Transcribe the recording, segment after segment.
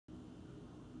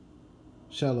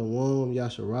Shalom,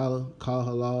 Yasharala, Kal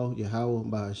Halal, Yahawah,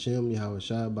 by Hashem, Yahweh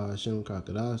Shai, by Hashem,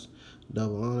 Krakadas.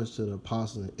 Double honors to the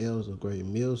apostles and elders of Great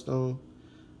Millstone.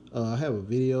 I have a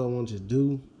video I want to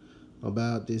do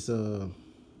about this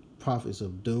Prophets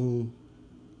of Doom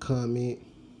comment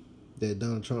that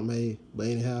Donald Trump made. But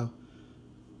anyhow,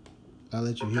 I'll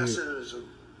let you hear it. Pessimism.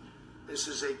 This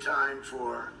is a time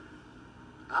for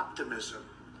optimism.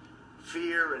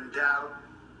 Fear and doubt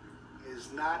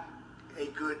is not a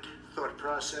good thought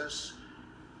process,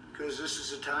 because this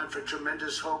is a time for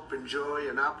tremendous hope and joy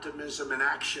and optimism and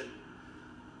action.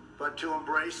 But to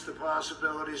embrace the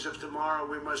possibilities of tomorrow,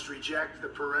 we must reject the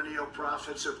perennial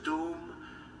prophets of doom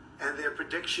and their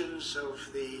predictions of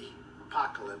the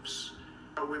apocalypse.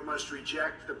 We must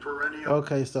reject the perennial...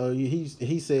 Okay, so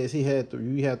he says you have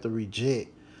to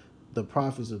reject the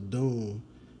prophets of doom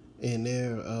and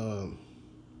their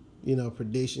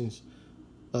predictions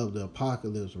of the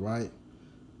apocalypse, right?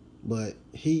 But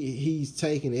he's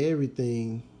taking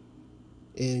everything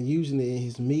and using it in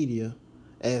his media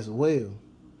as well.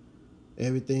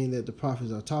 Everything that the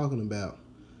prophets are talking about.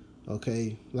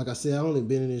 Okay, like I said, I only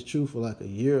been in this truth for like a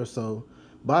year or so,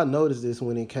 but I noticed this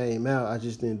when it came out. I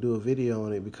just didn't do a video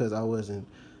on it because I wasn't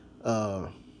I'm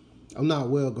not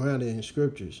well grounded in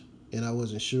scriptures, and I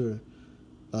wasn't sure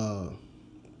to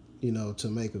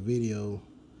make a video.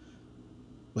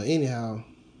 But anyhow,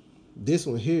 this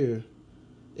one here,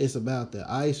 it's about the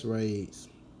ICE raids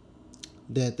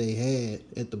that they had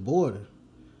at the border.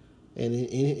 And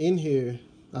in here,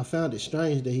 I found it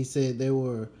strange that he said there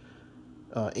were,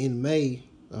 in May,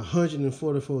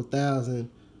 144,000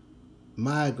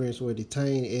 migrants were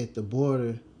detained at the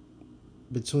border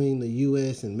between the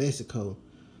U.S. and Mexico.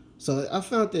 So I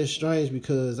found that strange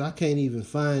because I can't even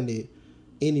find it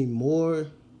anymore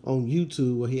on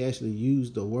YouTube where he actually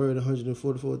used the word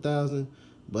 144,000.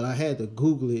 But I had to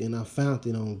Google it, and I found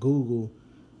it on Google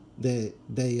that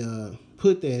they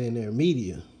put that in their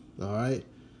media. All right.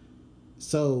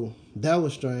 So that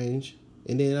was strange.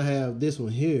 And then I have this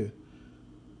one here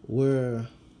where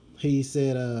he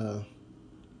said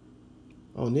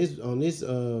on this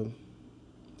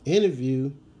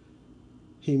interview,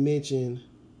 he mentioned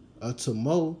a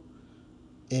Tamo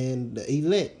and the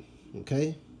elect.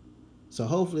 Okay. So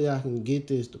hopefully I can get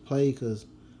this to play, because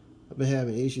I've been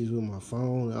having issues with my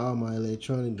phone and all my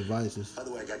electronic devices. By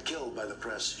the way, I got killed by the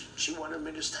press. She wanted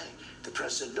me to stay. The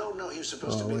press said, no, he was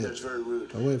supposed to be there. It's very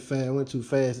rude. I went fast. I went too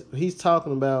fast. He's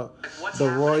talking about the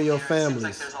royal families. It seems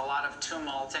like there's a lot of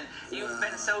tumult, and you've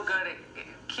been so good at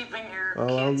keeping your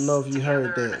kids I don't know if you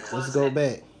heard that. Let's go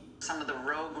back. Some of the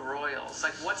rogue royals.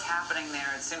 Like, what's happening there?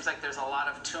 It seems like there's a lot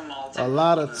of tumult. A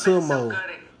lot of tumult.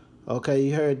 Okay,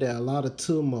 you heard that. A lot of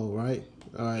tumult, right?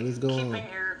 All right, let's go on.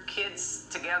 Keeping your kids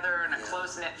together in a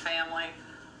close-knit family.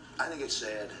 I think it's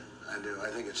sad. I do. I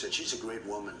think it's sad. She's a great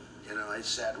woman. I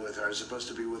sat with her. I was supposed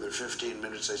to be with her 15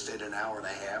 minutes. I stayed an hour and a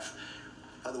half.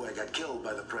 By the way, I got killed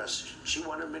by the press. She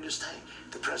wanted me to stay.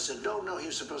 The press said, no, he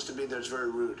was supposed to be there. It's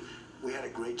very rude. We had a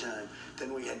great time.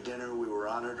 Then we had dinner. We were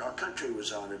honored. Our country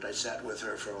was honored. I sat with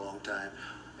her for a long time.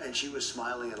 And she was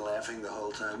smiling and laughing the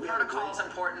whole time. Protocol is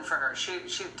important for her. She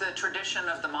the tradition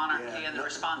of the monarchy and the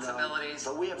responsibilities.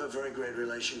 But we have a very great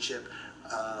relationship.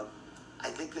 I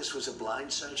think this was a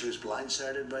blindside. She was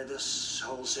blindsided by this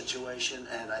whole situation,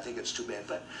 and I think it's too bad.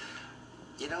 But,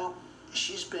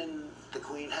 she's been, the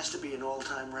Queen has to be an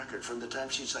all-time record. From the time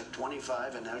she's like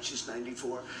 25 and now she's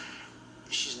 94,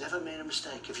 she's never made a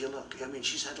mistake. If you look,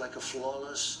 she's had like a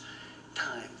flawless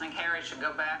time. I think Harry should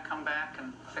come back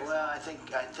and fix it. Well, I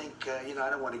think I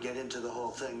don't want to get into the whole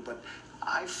thing, but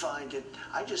I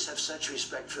just have such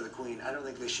respect for the Queen. I don't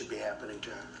think this should be happening to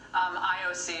her.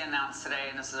 IOC announced today,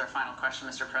 and this is our final question,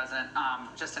 Mr. President,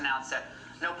 just announced that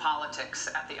no politics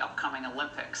at the upcoming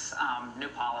Olympics, new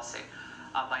policy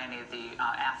by any of the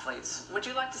athletes. Would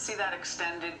you like to see that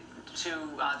extended to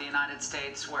the United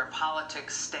States, where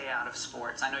politics stay out of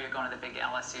sports? I know you're going to the big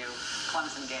LSU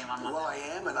Clemson game on Monday. Well, I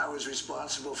am, and I was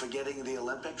responsible for getting the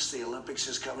Olympics. The Olympics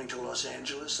is coming to Los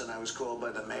Angeles, and I was called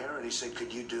by the mayor, and he said,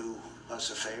 could you do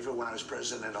us a favor when I was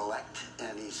president-elect?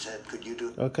 And he said, could you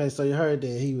do... Okay, so you heard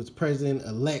that he was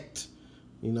president-elect.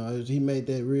 He made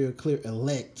that real clear,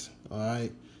 elect, all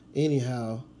right?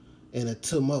 Anyhow, and a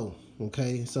Tamo,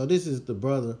 okay? So this is the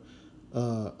brother,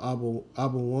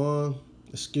 Abawan.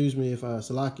 Excuse me if I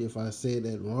said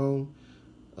that wrong,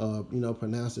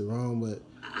 pronounce it wrong, but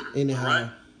anyhow. All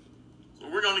right. So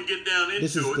we're going to get down into it.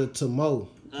 This is the Tamo.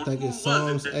 I think it's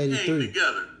Psalms 83. Came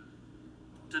together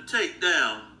to take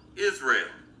down Israel.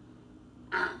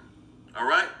 All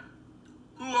right?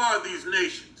 Who are these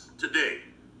nations today?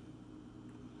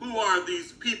 Who are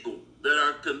these people that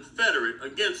are confederate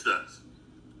against us?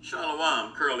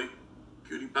 Shalom, Curly.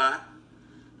 Cutie pie.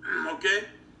 Okay?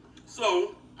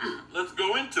 So, let's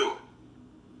go into it.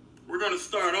 We're going to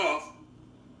start off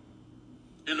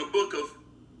in the book of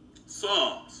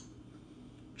Psalms,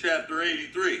 chapter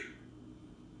 83.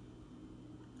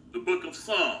 The book of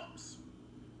Psalms,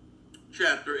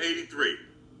 chapter 83.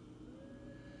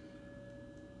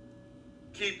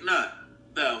 Keep not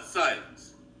thou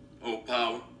silence, O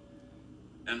power,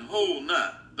 and hold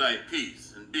not thy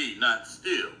peace, and be not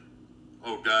still,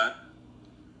 O God.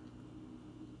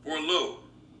 For lo,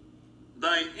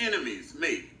 thine enemies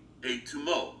make a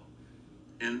tumult,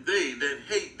 and they that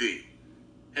hate thee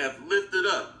have lifted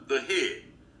up the head.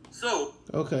 So,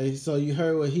 okay, so you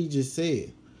heard what he just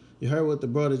said. You heard what the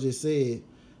brother just said.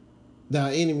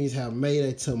 Thy enemies have made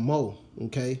a tumult,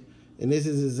 okay? And this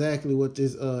is exactly what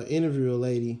this interviewer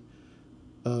lady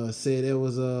said. It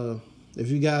was, if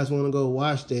you guys want to go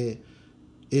watch that,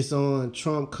 it's on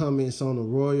Trump comments on the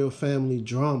royal family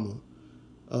drama.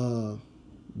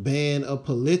 Ban of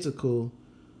political,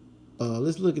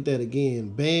 let's look at that again.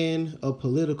 Ban of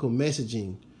political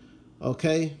messaging,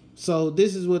 okay? So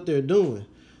this is what they're doing.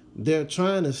 They're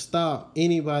trying to stop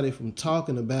anybody from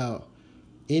talking about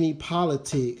any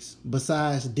politics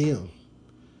besides them.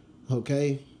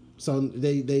 Okay, so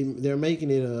they're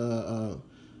making it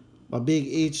a big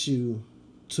issue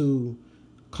to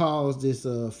cause this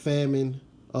famine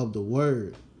of the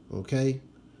word. Okay,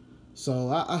 so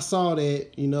I saw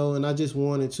that, you know, and I just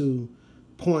wanted to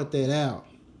point that out.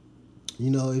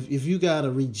 You know, if you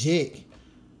gotta reject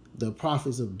the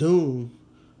prophets of doom,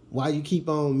 why you keep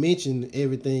on mentioning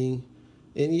everything?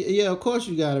 And yeah, of course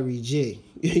you gotta reject.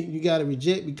 You gotta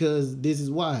reject because this is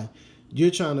why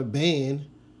you're trying to ban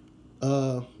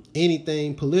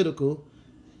anything political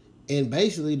and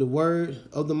basically the word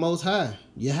of the Most High,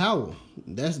 Yahawah.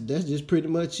 That's just pretty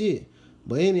much it.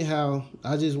 But anyhow,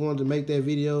 I just wanted to make that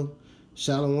video.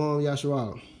 Shalom,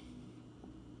 Yahawah.